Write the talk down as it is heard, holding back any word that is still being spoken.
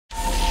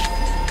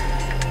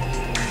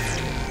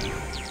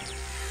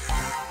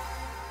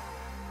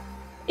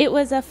It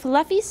was a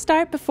fluffy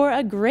start before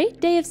a great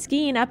day of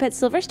skiing up at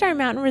SilverStar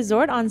Mountain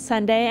Resort on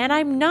Sunday, and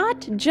I'm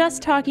not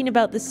just talking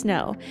about the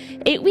snow.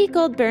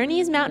 8-week-old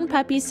Bernese Mountain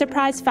puppies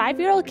surprised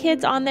 5-year-old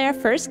kids on their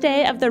first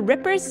day of the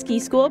Rippers Ski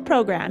School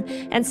program,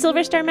 and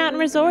SilverStar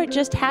Mountain Resort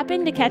just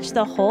happened to catch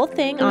the whole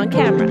thing on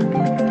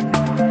camera.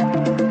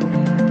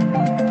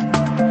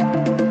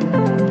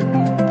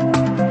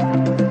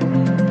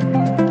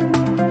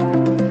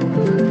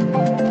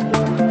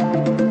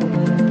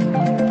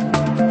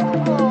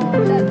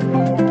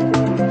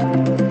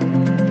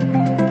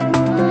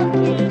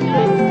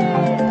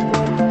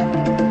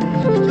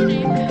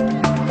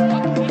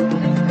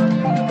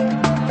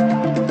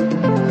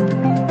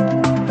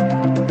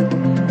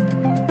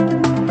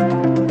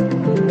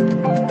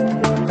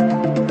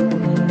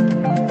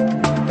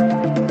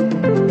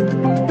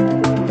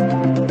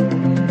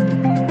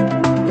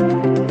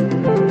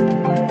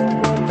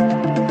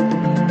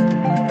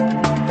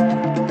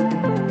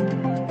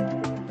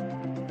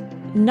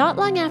 Not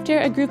long after,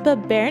 a group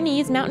of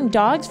Bernese Mountain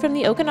dogs from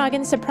the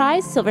Okanagan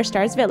surprised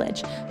SilverStar's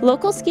village.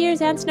 Local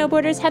skiers and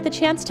snowboarders had the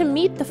chance to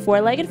meet the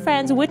four-legged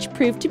friends, which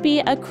proved to be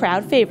a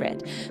crowd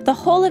favorite. The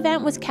whole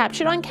event was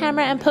captured on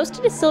camera and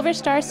posted to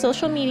SilverStar's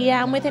social media,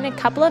 and within a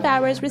couple of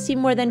hours received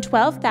more than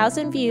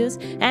 12,000 views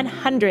and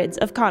hundreds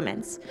of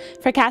comments.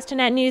 For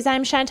Castanet News,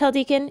 I'm Chantel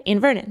Deacon in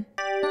Vernon.